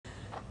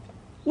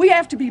We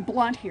have to be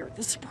blunt here.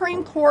 The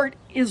Supreme Court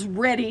is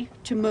ready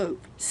to move.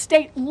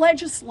 State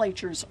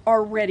legislatures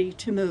are ready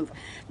to move.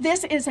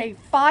 This is a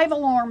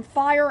 5-alarm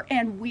fire,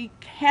 and we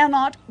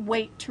cannot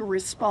wait to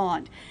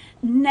respond.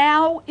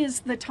 Now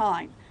is the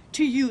time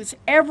to use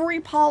every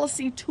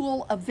policy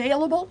tool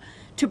available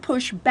to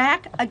push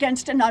back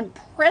against an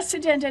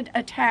unprecedented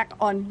attack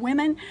on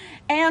women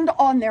and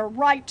on their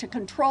right to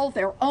control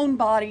their own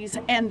bodies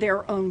and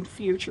their own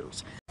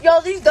futures. Yo,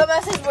 these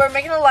dumbasses were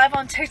making a live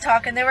on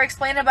TikTok and they were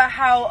explaining about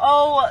how,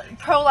 oh,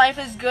 pro-life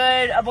is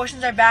good,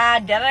 abortions are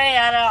bad, yada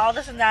yada, all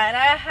this and that. And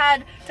I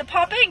had to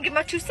pop in and give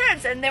my 2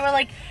 cents. And they were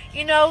like,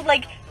 you know,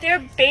 like, they're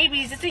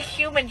babies, it's a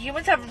human,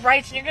 humans have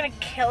rights, and you're gonna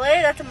kill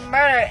it? That's a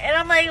murder. And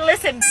I'm like,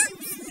 listen,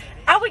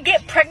 I would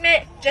get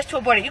pregnant just to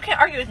abort it. You can't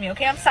argue with me,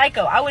 okay? I'm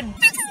psycho. I would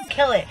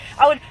kill it.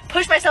 I would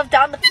push myself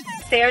down the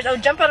stairs. I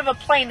would jump out of a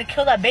plane to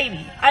kill that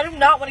baby. I do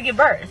not want to give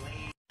birth.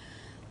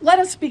 Let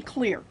us be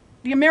clear.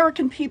 The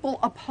American people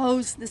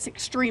oppose this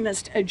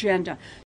extremist agenda.